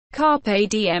Carpe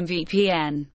diem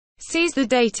VPN. Seize the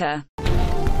data.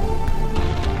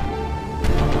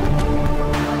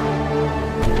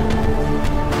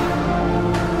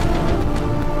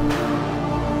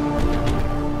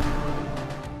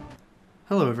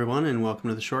 Hello everyone and welcome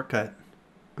to The Shortcut.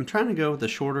 I'm trying to go with a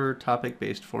shorter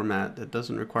topic-based format that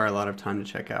doesn't require a lot of time to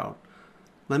check out.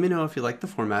 Let me know if you like the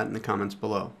format in the comments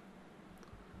below.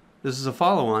 This is a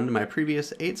follow-on to my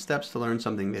previous 8 steps to learn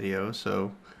something video,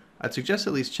 so I'd suggest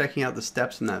at least checking out the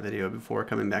steps in that video before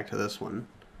coming back to this one.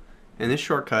 In this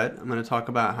shortcut, I'm going to talk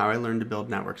about how I learned to build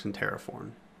networks in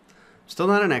Terraform. Still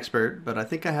not an expert, but I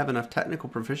think I have enough technical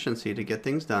proficiency to get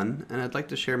things done, and I'd like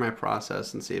to share my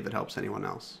process and see if it helps anyone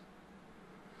else.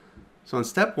 So in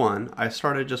step 1, I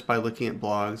started just by looking at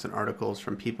blogs and articles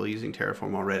from people using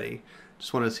Terraform already.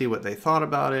 Just wanted to see what they thought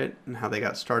about it and how they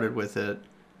got started with it,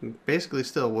 and basically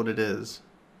still what it is.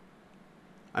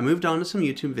 I moved on to some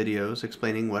YouTube videos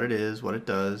explaining what it is, what it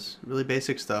does, really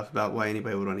basic stuff about why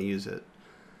anybody would want to use it.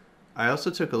 I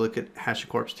also took a look at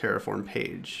HashiCorp's Terraform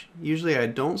page. Usually I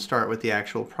don't start with the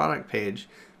actual product page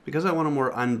because I want a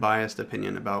more unbiased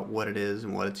opinion about what it is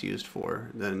and what it's used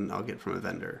for than I'll get from a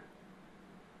vendor.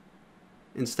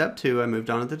 In step 2, I moved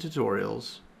on to the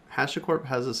tutorials. HashiCorp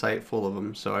has a site full of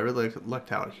them, so I really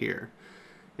lucked out here.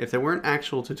 If there weren't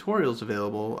actual tutorials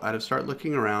available, I'd have started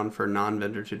looking around for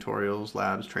non-vendor tutorials,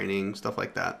 labs, training, stuff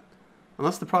like that.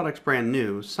 Unless the product's brand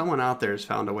new, someone out there has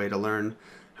found a way to learn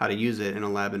how to use it in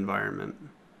a lab environment.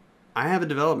 I have a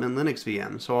development Linux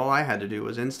VM, so all I had to do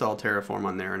was install Terraform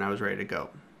on there and I was ready to go.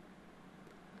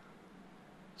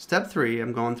 Step 3,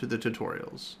 I'm going through the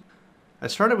tutorials. I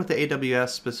started with the AWS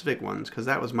specific ones because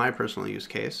that was my personal use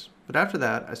case, but after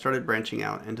that I started branching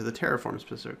out into the Terraform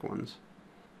specific ones.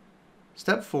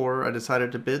 Step 4, I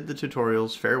decided to bid the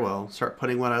tutorials farewell, start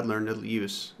putting what I'd learned to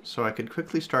use, so I could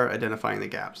quickly start identifying the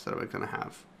gaps that I was going to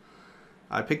have.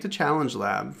 I picked a challenge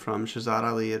lab from Shahzad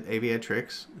Ali at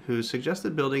Aviatrix, who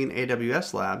suggested building an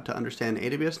AWS lab to understand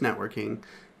AWS networking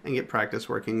and get practice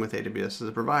working with AWS as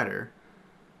a provider.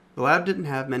 The lab didn't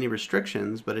have many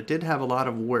restrictions, but it did have a lot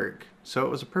of work, so it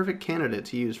was a perfect candidate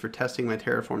to use for testing my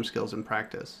Terraform skills in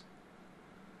practice.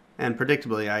 And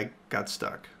predictably, I got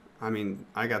stuck.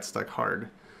 I got stuck hard.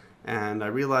 And I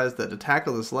realized that to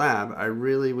tackle this lab, I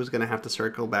really was going to have to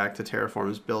circle back to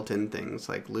Terraform's built-in things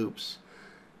like loops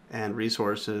and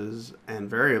resources and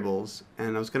variables,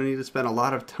 and I was going to need to spend a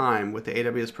lot of time with the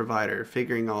AWS provider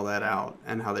figuring all that out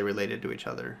and how they related to each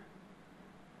other.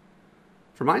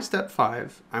 For my step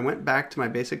 5, I went back to my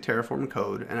basic Terraform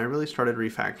code and I really started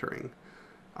refactoring.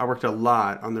 I worked a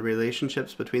lot on the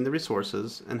relationships between the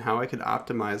resources and how I could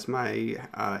optimize my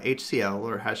HCL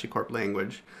or HashiCorp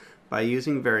language by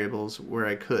using variables where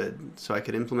I could, so I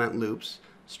could implement loops,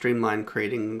 streamline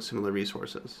creating similar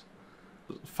resources.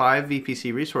 5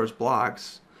 VPC resource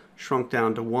blocks shrunk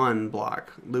down to 1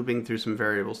 block, looping through some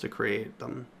variables to create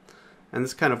them. And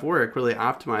this kind of work really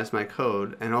optimized my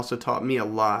code and also taught me a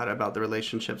lot about the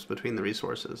relationships between the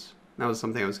resources. That was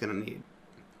something I was going to need.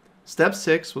 Step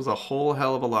 6 was a whole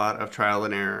hell of a lot of trial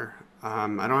and error. I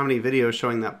don't have any videos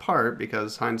showing that part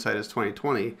because hindsight is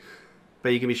 20/20, but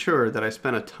you can be sure that I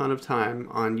spent a ton of time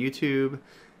on YouTube,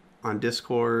 on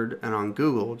Discord, and on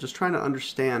Google just trying to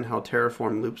understand how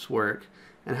Terraform loops work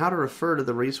and how to refer to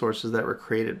the resources that were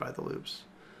created by the loops.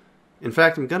 In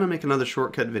fact, I'm going to make another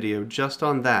shortcut video just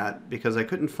on that because I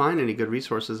couldn't find any good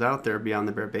resources out there beyond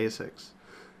the bare basics.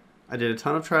 I did a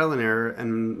ton of trial and error,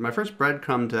 and my first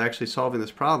breadcrumb to actually solving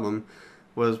this problem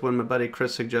was when my buddy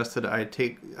Chris suggested I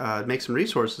make some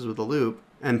resources with a loop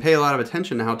and pay a lot of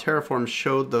attention to how Terraform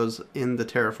showed those in the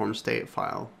Terraform state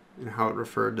file and how it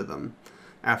referred to them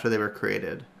after they were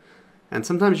created. And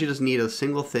sometimes you just need a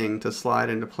single thing to slide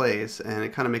into place and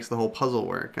it kind of makes the whole puzzle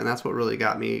work, and that's what really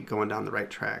got me going down the right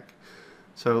track.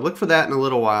 So look for that in a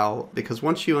little while, because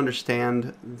once you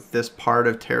understand this part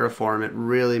of Terraform, it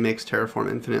really makes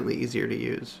Terraform infinitely easier to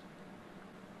use.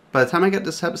 By the time I got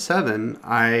to step 7,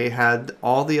 I had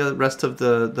all the rest of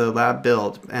the lab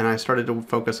built, and I started to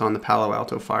focus on the Palo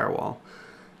Alto firewall.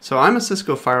 So I'm a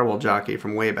Cisco firewall jockey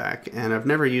from way back, and I've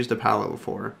never used a Palo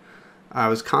before. I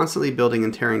was constantly building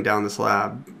and tearing down this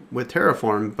lab with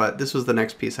Terraform, but this was the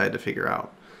next piece I had to figure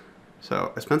out.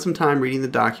 So I spent some time reading the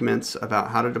documents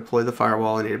about how to deploy the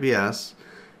firewall in AWS,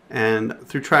 and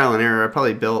through trial and error I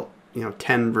probably built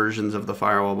 10 versions of the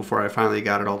firewall before I finally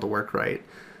got it all to work right,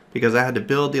 because I had to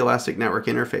build the Elastic Network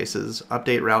interfaces,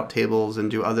 update route tables,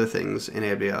 and do other things in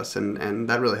AWS, and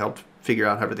that really helped figure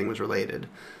out how everything was related.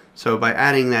 So by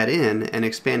adding that in and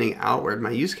expanding outward my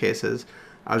use cases,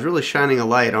 I was really shining a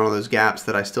light on all those gaps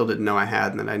that I still didn't know I had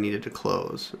and that I needed to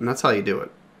close. And that's how you do it.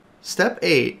 Step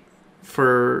 8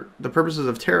 for the purposes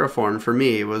of Terraform, for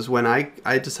me, was when I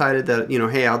decided that,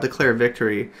 hey, I'll declare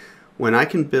victory when I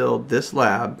can build this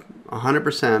lab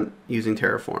 100% using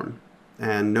Terraform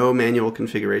and no manual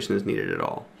configuration is needed at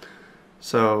all.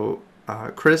 So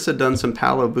Chris had done some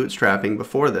Palo bootstrapping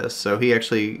before this, so he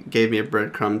actually gave me a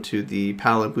breadcrumb to the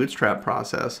Palo bootstrap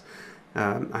process.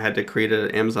 I had to create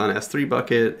an Amazon S3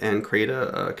 bucket and create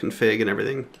a config and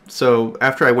everything. So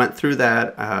after I went through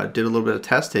that, did a little bit of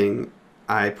testing,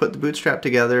 I put the bootstrap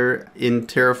together. In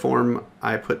Terraform,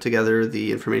 I put together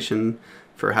the information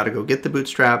for how to go get the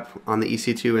bootstrap on the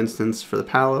EC2 instance for the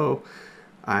Palo.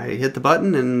 I hit the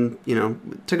button and,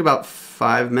 it took about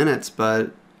 5 minutes,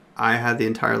 but I had the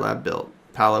entire lab built.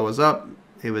 Palo was up,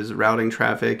 it was routing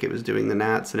traffic, it was doing the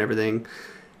NATs and everything,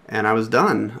 and I was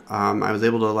done. I was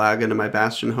able to log into my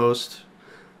Bastion host,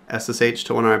 SSH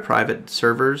to one of my private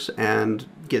servers, and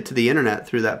get to the internet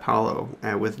through that Palo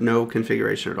with no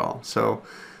configuration at all. So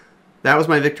that was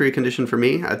my victory condition for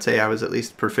me. I'd say I was at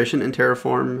least proficient in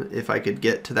Terraform if I could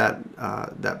get to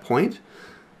that point.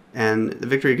 And the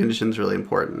victory condition is really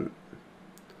important.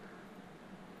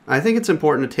 I think it's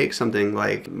important to take something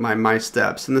like my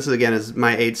steps, and this is again is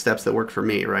my 8 steps that work for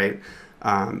me, right?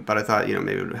 But I thought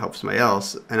maybe it would help somebody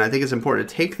else, and I think it's important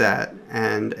to take that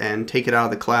and take it out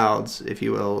of the clouds, if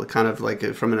you will, kind of like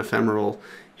from an ephemeral.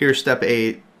 Here's step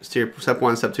 8, step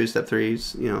 1, step 2, step 3,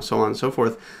 so on and so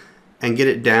forth, and get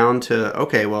it down to,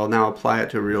 okay, well, now apply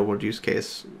it to a real world use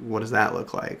case. What does that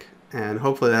look like? And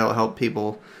hopefully that will help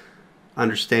people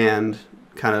understand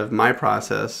kind of my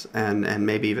process and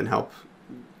maybe even help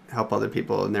other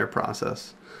people in their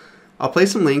process. I'll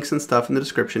place some links and stuff in the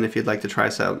description if you'd like to try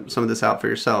some of this out for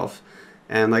yourself.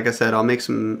 And like I said, I'll make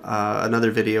some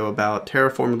another video about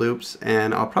Terraform loops,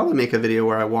 and I'll probably make a video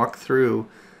where I walk through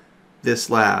this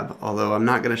lab, although I'm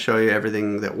not going to show you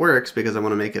everything that works because I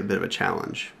want to make it a bit of a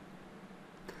challenge.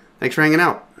 Thanks for hanging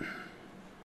out.